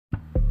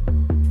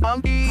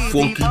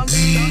Funky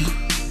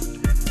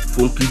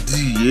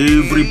D,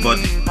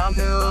 everybody.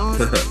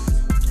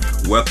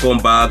 Welcome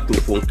back to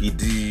Funky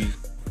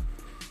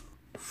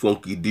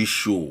D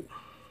Show.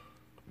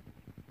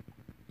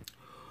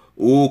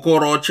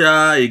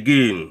 Okorocha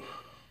again.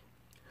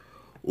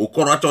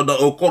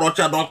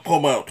 Okorocha don't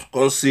come out.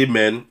 Can't say,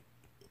 man,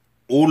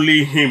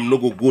 only him no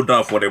go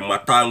down for the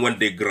matter when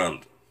they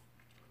grant.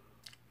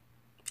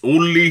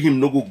 Only him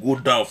no go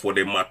down for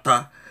the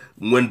matter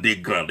when they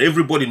grant.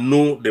 Everybody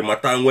know the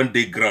matter when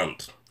they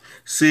grant.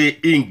 Say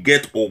in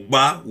get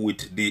Ogba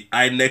with the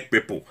INEC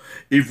people,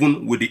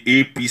 even with the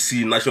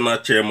APC national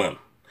chairman,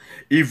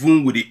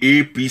 even with the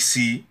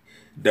APC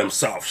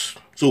themselves.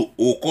 So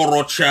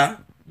Okorocha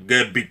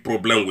get big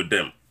problem with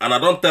them. And I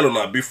don't tell you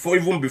now,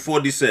 even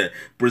before this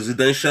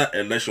presidential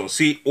election,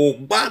 see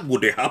Ogba go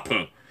dey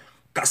happen,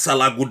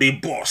 Kasala go dey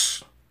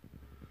boss.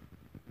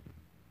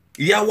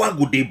 Yawa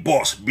go dey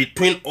boss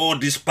between all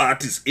these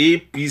parties,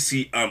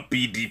 APC and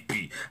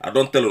PDP. I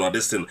don't tell you now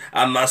this thing.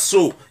 And now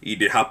so it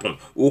dey happen.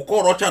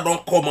 Okorocha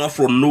don't come out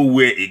from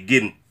nowhere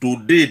again.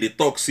 Today they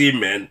talk, say,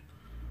 man,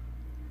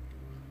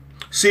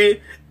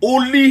 say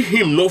only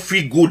him no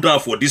fit go down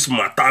for this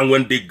matter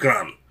when they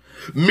grant.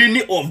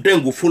 Many of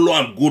them go follow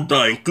and go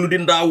down,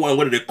 including that one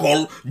where they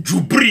call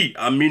Jubri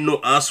Amino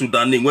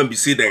Asudani, when we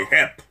see them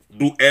help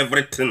do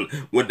everything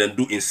when they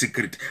do in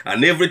secret.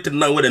 And everything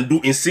now when they do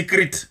in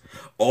secret,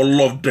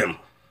 all of them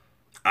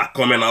are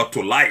coming out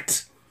to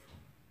light.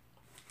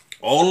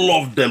 All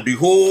of them, the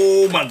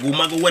whole mago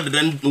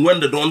when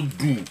they don't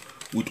do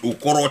with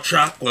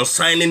Okorocha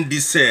concerning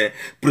this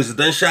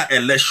presidential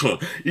election,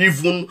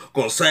 even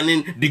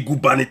concerning the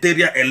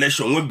gubernatorial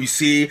election, when we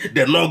say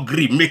they not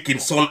agree making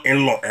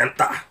son-in-law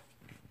enter.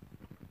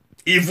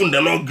 Even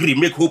they not agree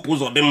make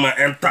hopes of them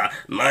enter.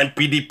 9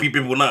 PDP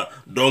people now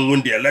don't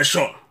win the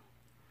election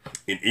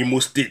in Imo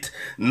State.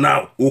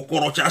 Now,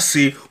 Okorocha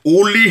say,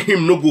 only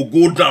him no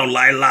go down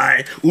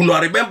lie. Una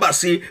remember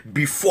say,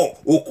 before,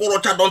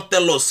 Okorocha don't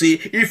tell us say,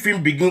 if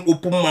him begin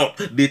open mouth,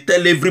 they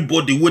tell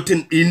everybody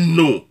waiting in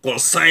know,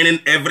 concerning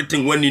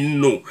everything when he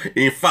know.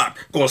 In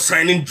fact,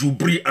 concerning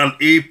Jubri and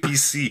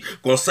APC,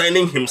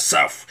 concerning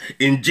himself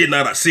in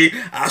general, say,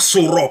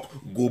 Aso Rock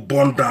go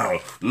burn down.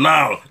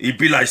 Now, it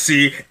be like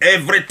say,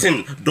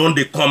 everything don't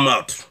they come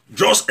out.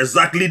 Just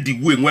exactly the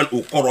way when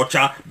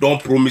Okorocha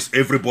don't promise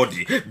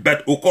everybody.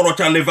 But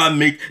Okorocha never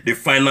make the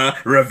final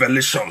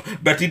revelation.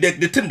 But the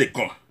thing they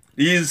come.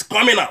 Is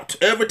coming out.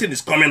 Everything is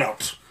coming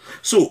out.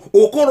 So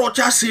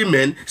Okorocha say,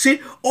 man,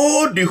 see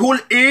all the whole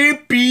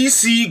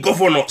APC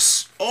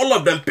governors, all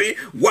of them pay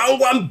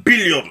 1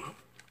 billion.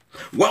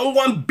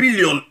 1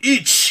 billion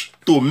each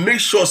to make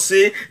sure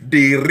say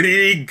they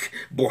rig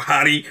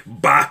Buhari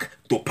back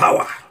to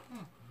power.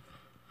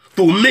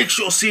 To make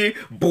sure, say,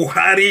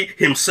 Buhari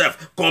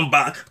himself come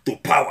back to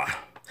power.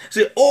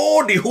 Say,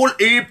 all the whole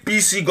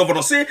APC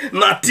governors, say,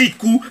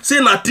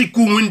 ATIKU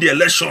win the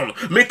election.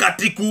 Make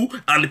ATIKU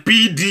and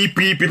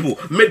PDP people,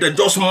 make them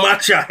just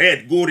march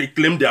ahead, go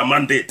reclaim their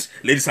mandate.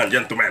 Ladies and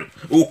gentlemen,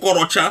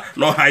 Okorocha,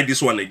 not hide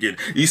this one again.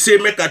 He say,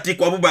 make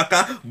ATIKU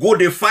ABUBAKAR go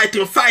they fight,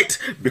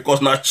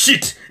 because now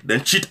cheat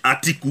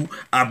ATIKU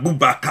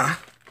ABUBAKAR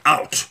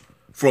out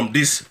from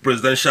this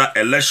presidential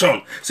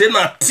election. Say,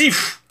 now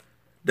thief.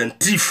 Then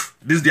thief,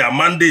 this is their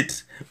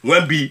mandate.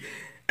 When be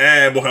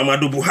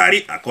Muhammadu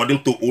Buhari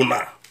according to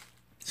owner.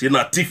 See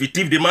now thief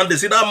the mandate.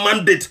 See that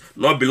mandate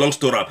not belongs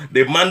to them.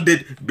 The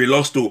mandate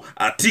belongs to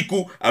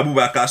ATIKU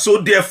ABUBAKAR.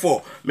 So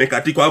therefore, make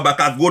ATIKU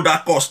ABUBAKAR go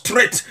that course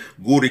straight,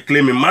 go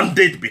reclaim a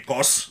mandate,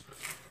 because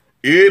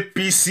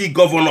APC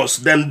governors,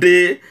 then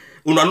they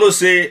una know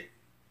say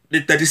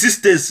the 36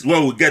 states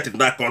when we get in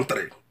that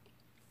country.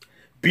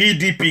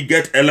 PDP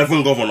get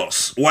 11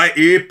 governors, while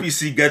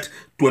APC get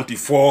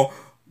 24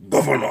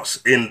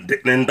 governors in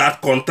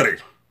that country.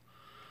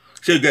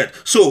 So you get,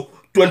 so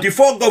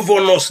 24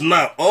 governors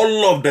now,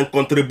 all of them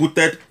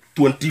contributed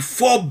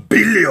 24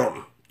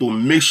 billion to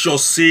make sure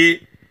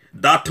say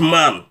that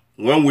man,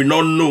 when we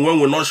not know, when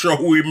we're not sure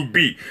who him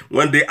be,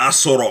 when they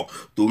ask Sorok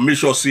to make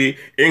sure say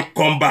him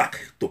come back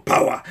to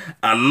power.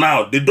 And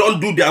now they don't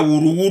do their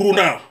wuru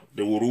now.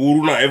 The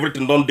wuru now,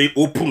 everything done they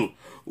open.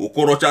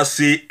 Okorocha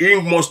say he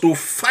must to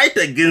fight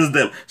against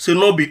them. Say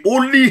no be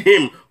only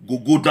him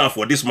go down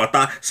for this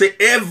matter. Say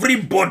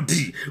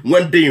everybody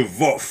when they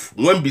involve,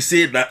 when we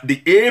say that the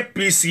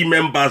APC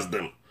members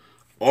them,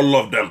 all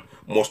of them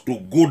must to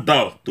go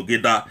down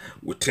together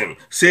with him.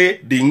 Say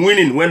the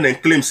winning when they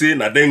claim say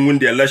that they win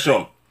the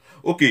election.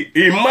 Okay,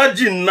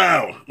 imagine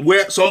now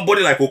where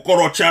somebody like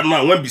Okorocha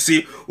now, when we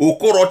say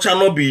Okorocha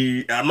not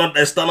be not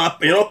external,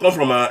 you know, come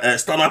from a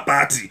external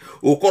party.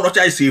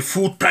 Okorocha is a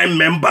full-time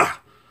member.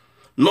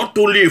 Not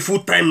only a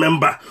full-time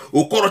member,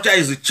 Okorocha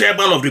is the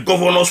chairman of the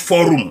Governors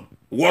Forum.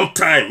 One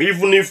time,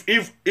 even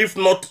if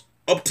not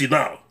up to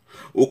now,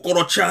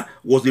 Okorocha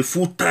was a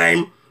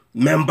full-time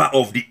member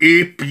of the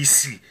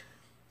APC.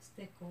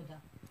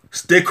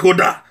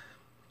 Stakeholder.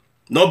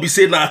 Not be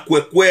saying na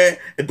Kwekwe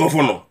a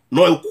governor.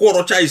 No,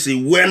 Okorocha is a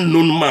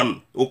well-known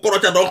man.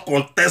 Okorocha don't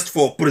contest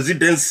for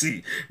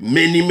presidency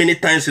many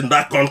times in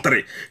that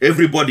country.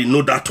 Everybody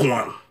know that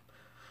one.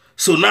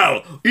 So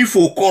now, if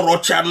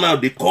Okorocha now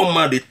they come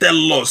out, they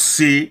tell us,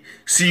 say,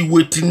 see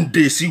waiting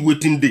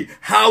day.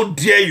 How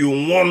dare you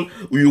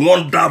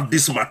want doubt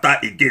this matter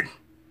again?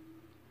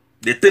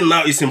 The thing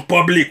now is in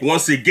public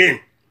once again.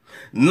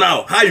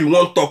 Now, how you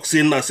want talk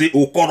say now, say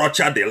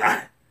Okorocha they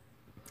lie.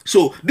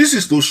 So this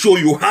is to show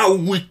you how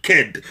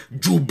wicked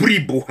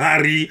Jubri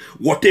Buhari,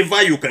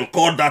 whatever you can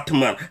call that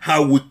man,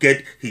 how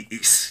wicked he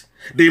is.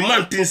 The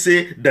man thinks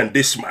say then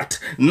they smart.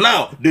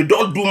 Now they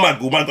don't do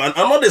mago. And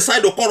another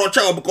side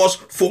Okorocha because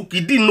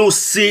Fokidi no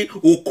say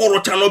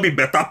Okorocha no be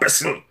better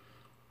person.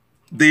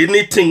 The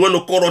anything when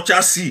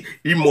Okorocha see,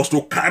 he must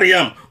to carry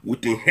him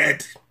with his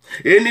head.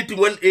 Anything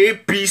when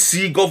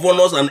APC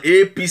governors and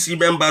APC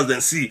members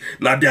then see,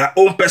 now their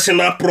own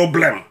personal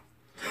problem.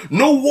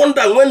 No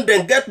wonder when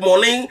they get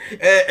money,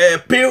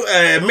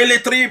 pay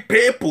military,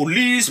 pay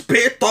police,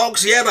 pay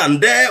thugs here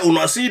and there.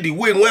 Una see the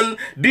way when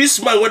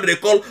this man, what they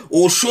call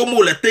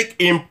Oshomo, they take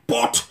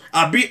import,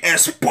 abi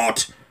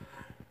export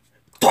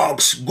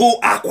thugs, go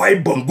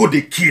Akwa Ibom, go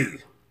they kill.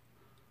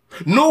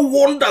 No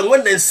wonder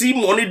when they see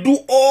money do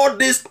all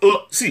this.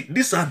 See,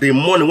 these are the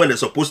money when they're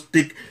supposed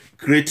to take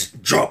great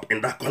job in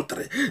that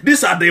country.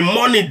 These are the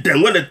money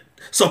then when they're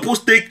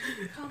supposed to take.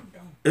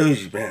 Oh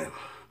man,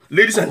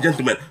 ladies and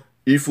gentlemen.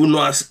 If you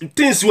know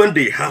things when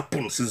they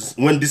happen, since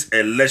when this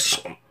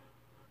election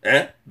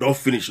don't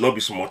finish, not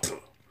be smart.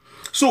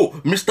 So,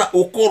 Mr.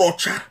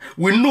 Okorocha,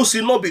 we know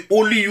say not be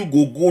only you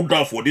go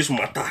down for this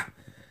matter.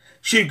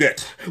 She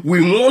get. We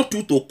want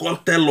you to come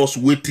tell us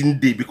waiting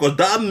day because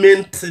that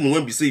main thing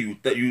when we say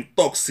you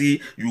talk,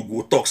 say you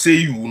go talk, say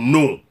you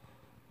know.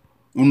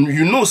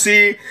 You know,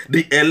 say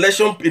the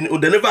election,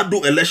 they never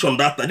do election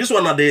that time. This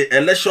one are the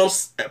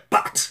elections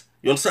part.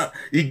 You understand?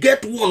 You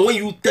get one when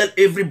you tell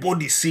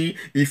everybody, see,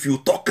 if you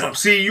talk am,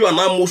 see, you are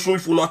not motion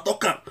if you not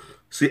talk am.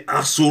 Say,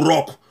 Aso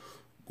Rock,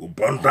 go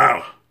burn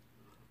down.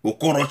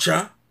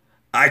 Okorocha,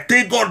 I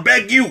take God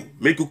beg you,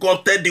 make you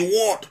come tell the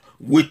word,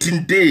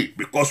 waiting day,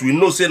 because we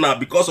know, say now,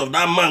 because of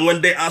that man,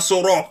 when they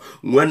Aso Rock,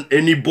 when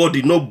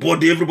anybody,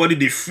 nobody, everybody,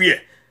 they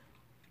fear.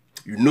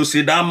 You know,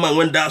 say that man,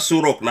 when they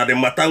Aso Rock, now the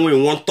matter when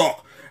you want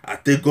talk, I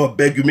take God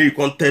beg you, make you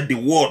come tell the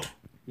word,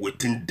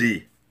 waiting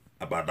day,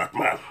 about that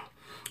man.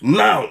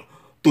 Now,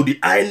 to the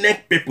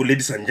INEC people,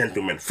 ladies and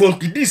gentlemen,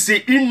 Funky D say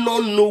he no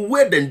know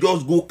where then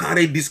just go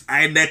carry this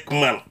INEC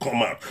man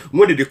come out.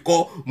 When did they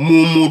call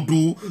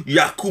Momodu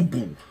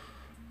Yakubu?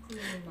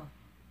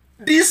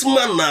 This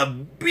man a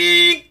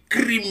big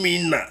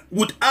criminal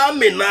with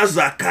Amina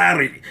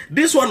Zakari.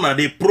 This one are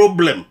the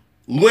problem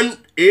when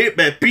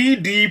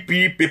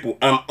PDP people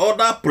and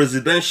other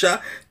presidential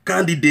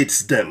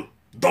candidates them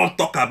don't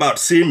talk about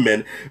same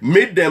men,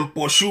 made them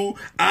pursue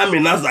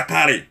Amina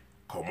Zakari.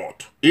 Come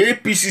out.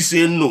 APC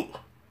say no.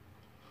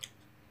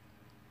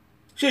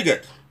 She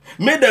get.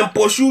 Made them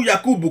pursue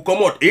Yakubu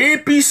come out.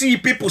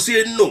 APC people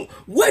say no.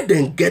 Where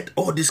then get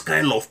all this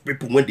kind of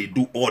people when they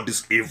do all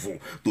this evil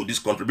to this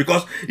country?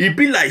 Because it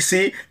be like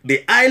say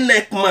the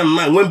INEC man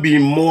now when be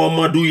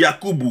Muhammadu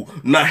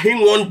Yakubu now he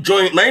won't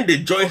join. Now they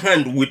join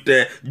hand with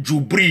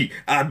Jubri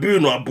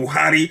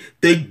Buhari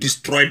take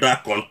destroy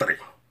that country.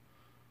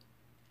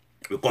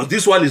 Because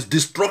this one is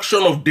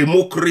destruction of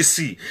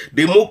democracy.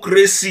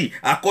 Democracy,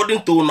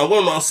 according to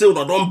Nawano say,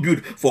 don't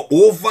build for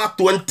over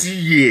 20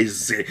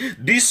 years.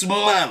 This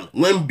man,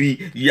 when be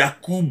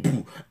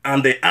Yakubu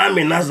and the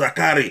Amina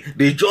Zakari,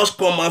 they just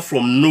come out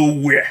from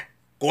nowhere,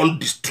 can't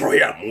destroy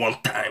them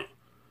one time.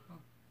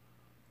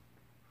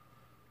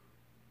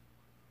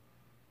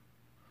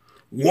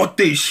 What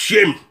a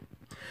shame.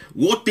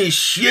 What a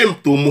shame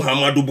to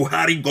Muhammadu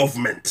Buhari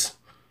government.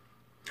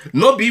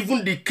 Not be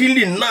even the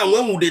killing now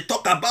when would they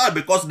talk about,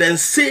 because then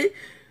say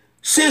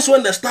since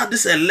when they start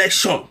this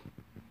election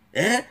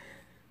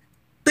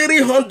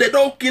 300 they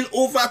don't kill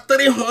over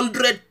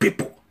 300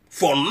 people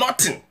for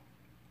nothing.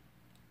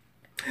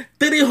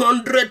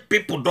 300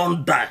 people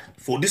don't die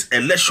for this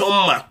election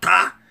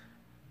matter.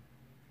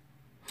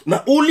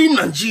 Now only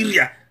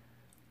Nigeria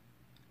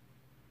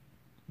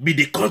be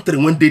the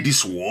country when they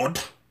this world.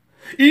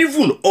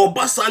 Even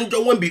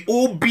Obasanjo when be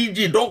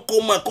OBG don't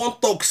come and come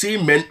talk, say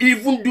man,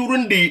 even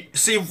during the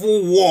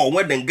civil war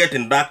when they get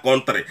in that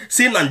country,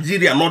 say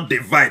Nigeria not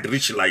divide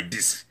rich like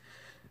this.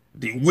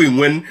 The way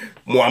when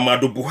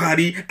Muhammadu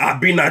Buhari,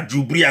 Abina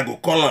Jubri I go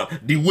call him,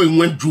 the way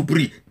when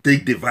Jubri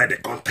take divide the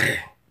country.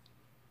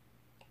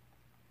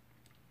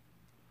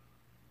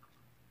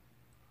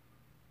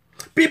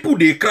 People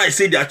they cry,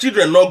 say their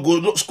children not go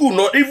no school,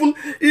 not even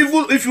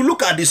if you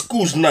look at the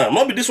schools now,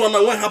 not be this one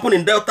that what happened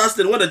in Delta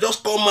State when they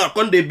just come out,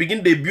 when they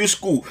begin they build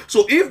school.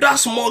 So if that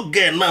small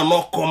girl now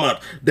not come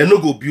out, they no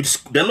go build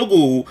school, they no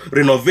go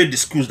renovate the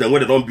schools then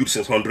where they don't build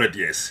since 100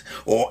 years.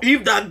 Or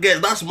if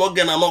that small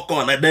girl now not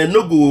come out, they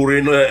no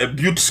go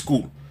build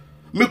school.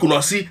 Make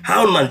you see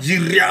how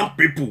Nigerian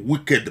people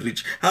wicked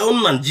rich, how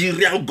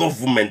Nigerian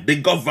government,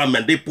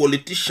 the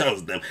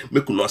politicians them,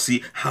 make you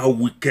see how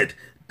wicked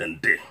than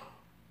they.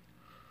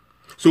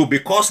 So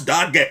because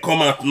that girl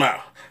come out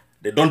now,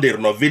 they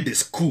renovate the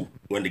school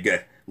when they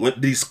get when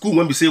the school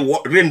when we say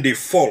what rain they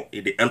fall,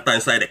 they enter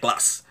inside the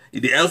class.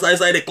 The answer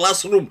inside the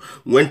classroom.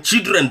 When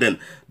children then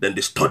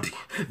they study.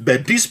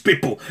 But these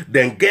people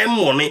then get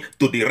money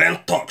to the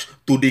rent thugs,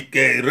 to the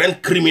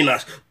rent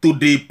criminals, to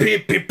the pay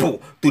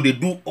people, to the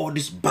do all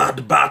these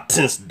bad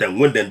things then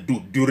when they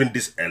do during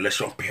this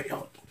election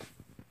period.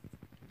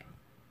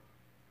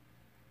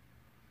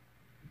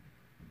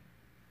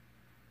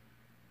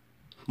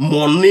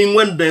 Money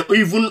when the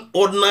even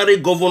ordinary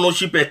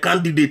governorship a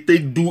candidate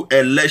take do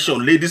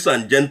election, ladies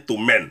and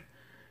gentlemen,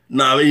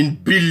 now in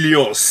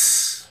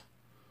billions.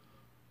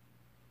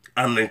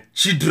 And the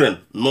children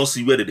not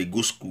see where they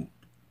go school.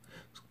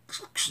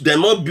 They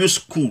not build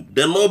school.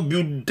 They not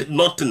build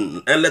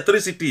nothing.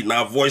 Electricity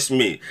now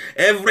voicemail.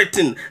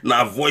 Everything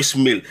now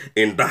voicemail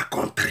in that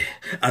country.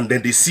 And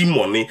then they see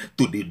money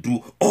to they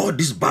do all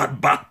these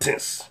bad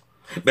things.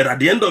 But at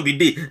the end of the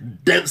day,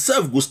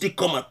 themselves will still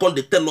come and come,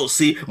 they tell us,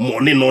 say,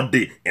 money not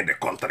there in the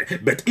country.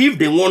 But if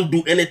they won't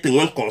do anything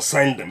when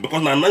concern them,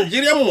 because now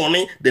Nigerian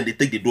money, then they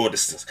take the do all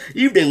these things.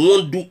 If they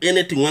won't do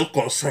anything when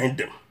concern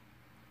them,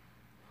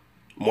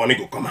 money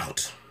will come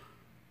out.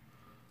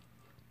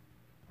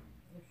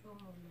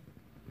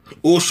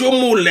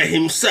 Oshomole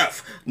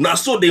himself, now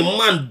so the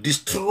man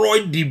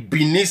destroyed the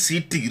Benin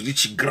City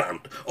rich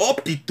grant.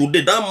 Up to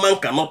today, that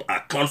man cannot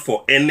account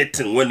for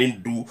anything when he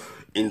do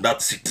in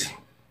that city.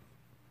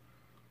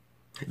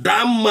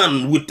 That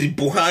man with the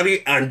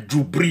Buhari and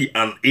Jubri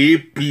and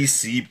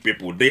APC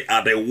people, they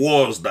are the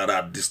ones that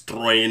are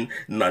destroying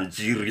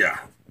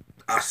Nigeria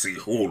as a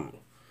whole.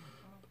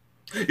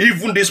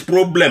 Even this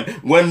problem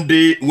when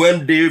they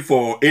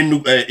for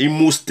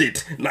Imo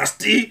State, now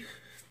still,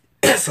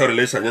 sorry,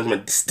 ladies and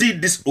gentlemen, still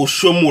this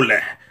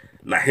Oshomole,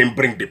 now him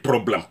bring the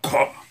problem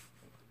come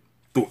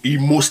to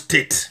Imo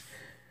State.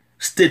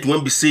 State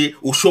when we say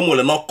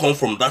Oshomole not come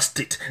from that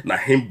state, now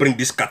him bring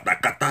this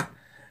kata.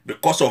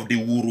 Because of the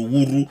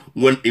wuru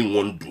when he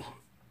won't do.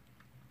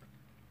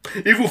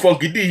 Even from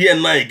Kidi here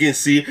now again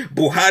say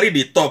Buhari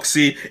they talk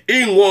say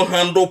he won't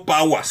handle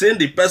power. Saying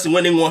the person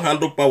when he won't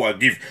handle power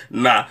give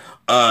na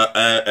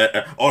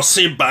or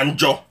say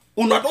banjo.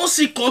 Una don't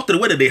see country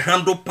where they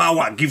handle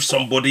power give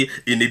somebody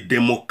in a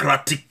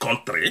democratic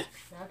country.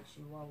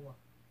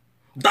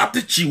 That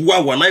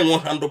Chihuahua now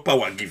won't handle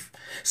power give.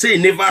 Say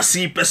he never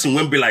see person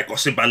when be like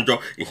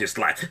Osibanjo in his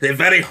life. The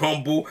very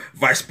humble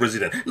vice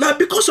president. Now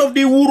because of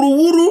the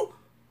wuru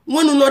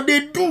when you know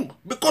they do,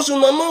 because you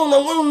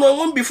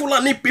know be full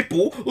of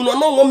people, you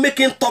know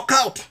making talk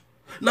out.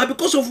 Now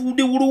because of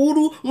the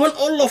wuru when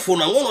all of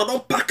una one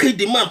don't package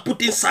the man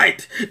put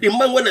inside. The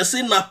man when they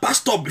say na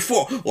pastor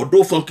before,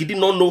 although Funky did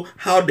not know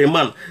how the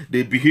man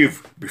they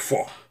behave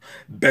before.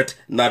 But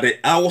now the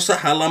Hausa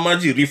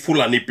Halamaji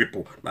Rifulani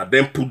people, now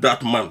them put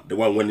that man, the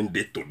one winning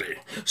day today.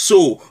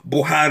 So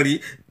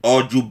Buhari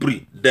or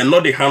Jubri, they're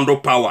not the handle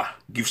power,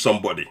 give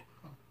somebody.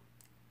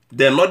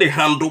 They're not the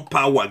handle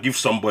power, give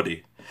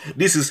somebody.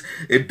 This is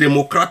a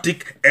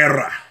democratic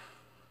era.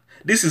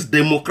 This is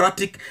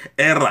democratic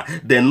era.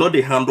 They're not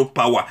the handle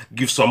power,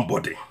 give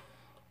somebody.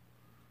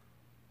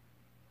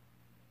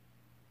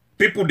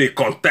 People they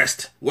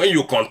contest. When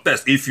you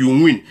contest, if you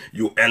win,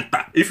 you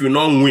enter. If you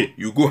don't win,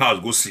 you go house,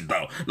 go sit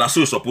down. That's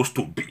how it's supposed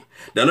to be.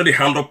 They're not the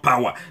handle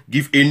power,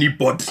 give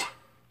anybody.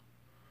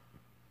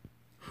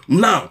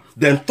 Now,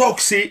 then talk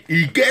say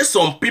he get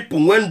some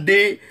people when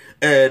they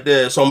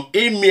some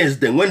emirs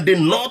then when the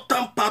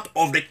northern part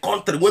of the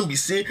country when we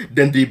say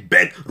then they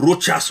beg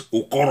ROCHAS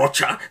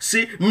Okorocha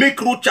say make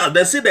ROCHAS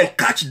then say then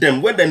catch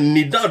them when they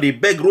need down they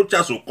beg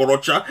ROCHAS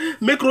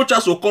Okorocha make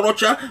ROCHAS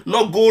Okorocha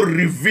not go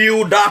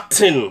reveal that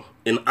thing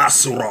in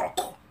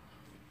Asurok.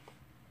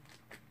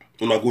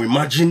 You know, go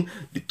imagine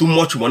the too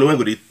much money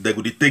when they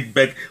go take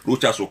back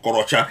ROCHAS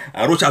Okorocha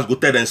and ROCHAS go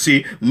tell them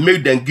say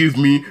make them give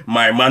me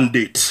my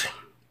mandate.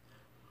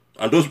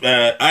 And those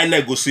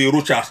INEC go say,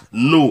 ROCHAS,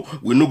 no,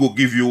 we no go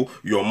give you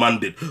your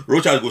mandate.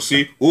 ROCHAS go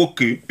say,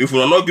 okay, if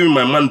you are not giving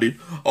my mandate,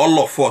 all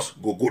of us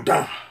go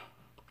down.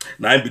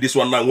 Now be this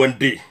one now one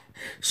day.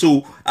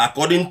 So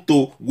according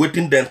to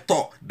waiting them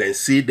talk, then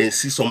see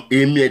some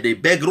emir they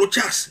beg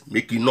ROCHAS,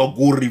 make it not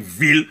go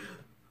reveal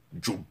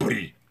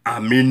Jubri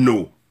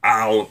Amino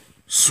al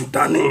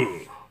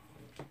Sudani.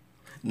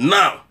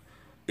 Now,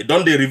 it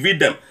don't they reveal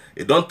them.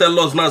 It don't tell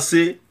us now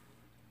say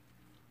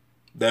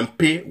then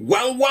pay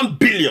 1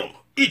 billion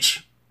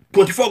each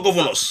 24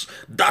 governors.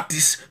 That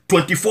is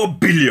 24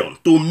 billion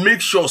to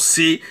make sure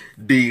say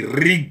they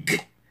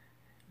rig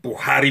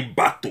Buhari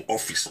back to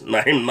office.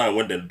 Now him now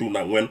when they do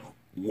now when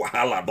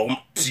Wahala don't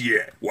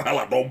tear,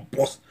 Wahala don't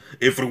bust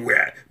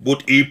everywhere.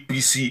 Both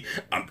APC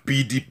and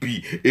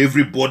PDP,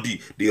 everybody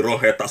they run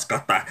head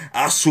scatter.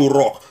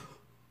 Asurok,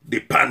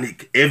 they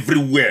panic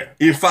everywhere.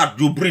 In fact,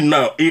 you bring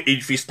now,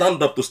 if he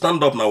stand up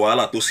now,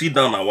 Wahala, to sit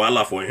down now,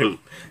 Wahala for him.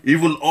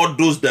 Even all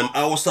those them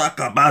Hausa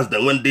Kabas,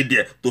 them when they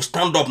there, to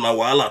stand up now,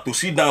 Wahala, to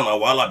sit down now,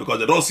 Wahala, because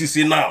they don't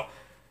see now.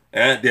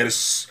 There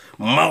is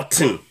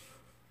mountain,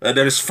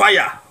 there is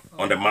fire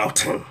on the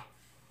mountain.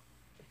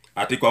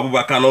 ATIKU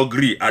ABUBAKAR no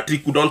agree.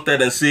 ATIKU don't tell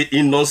them say,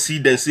 in don't see,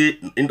 then say,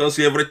 in don't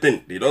see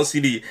everything. They don't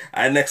see the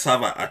INEC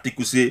server.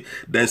 ATIKU say,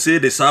 then say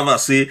the server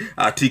say,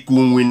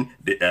 ATIKU win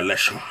the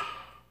election.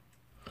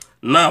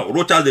 Now,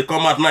 ROCHAS, they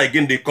come out now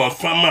again, they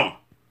confirm them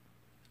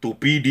to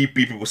PDP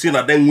people. See,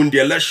 that then win the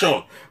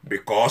election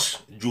because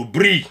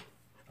Jubri,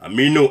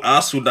 Aminu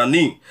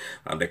Al-Sudani,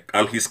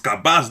 and his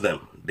cabals,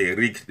 them, they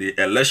rigged the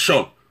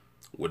election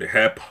with the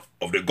help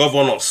of the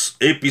governors,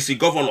 APC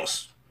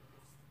governors,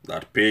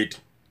 that paid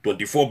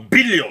 24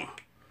 billion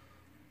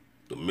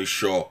to make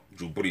sure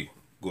Jubri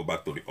go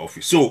back to the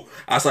office. So,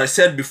 as I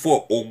said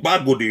before,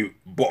 Ogba go the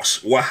boss,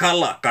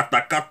 wahala,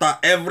 kata,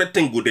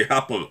 everything go dey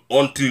happen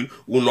until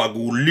una go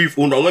leave,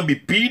 una when be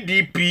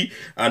PDP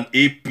and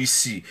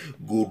APC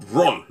go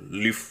run,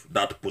 leave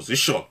that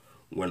position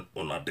when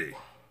una dey.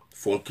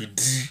 Funky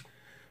D,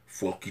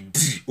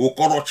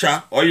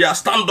 Okorocha, oh yeah,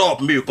 stand up,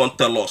 may you can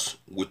tell us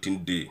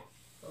within day.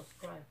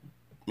 Subscribe.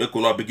 Make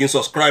una begin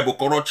subscribe,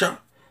 Okorocha,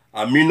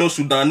 Aminu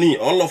Sudani,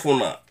 all of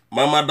una,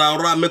 Mama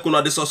Daura, make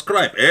una dey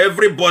subscribe,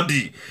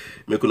 everybody.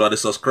 Make una dey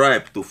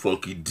subscribe to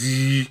Funky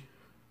D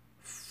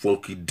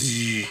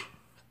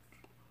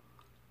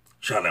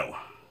channel.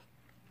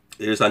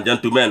 Ladies and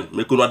gentlemen,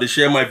 make una dey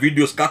share my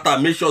videos, scatter,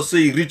 make sure say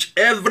e reach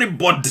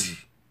everybody.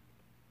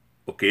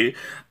 Okay?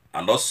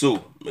 And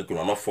also, make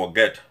una not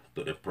forget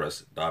to dey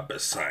press that bell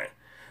sign.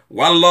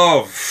 One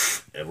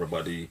love,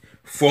 everybody.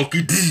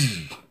 Funky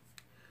D.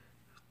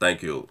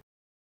 Thank you.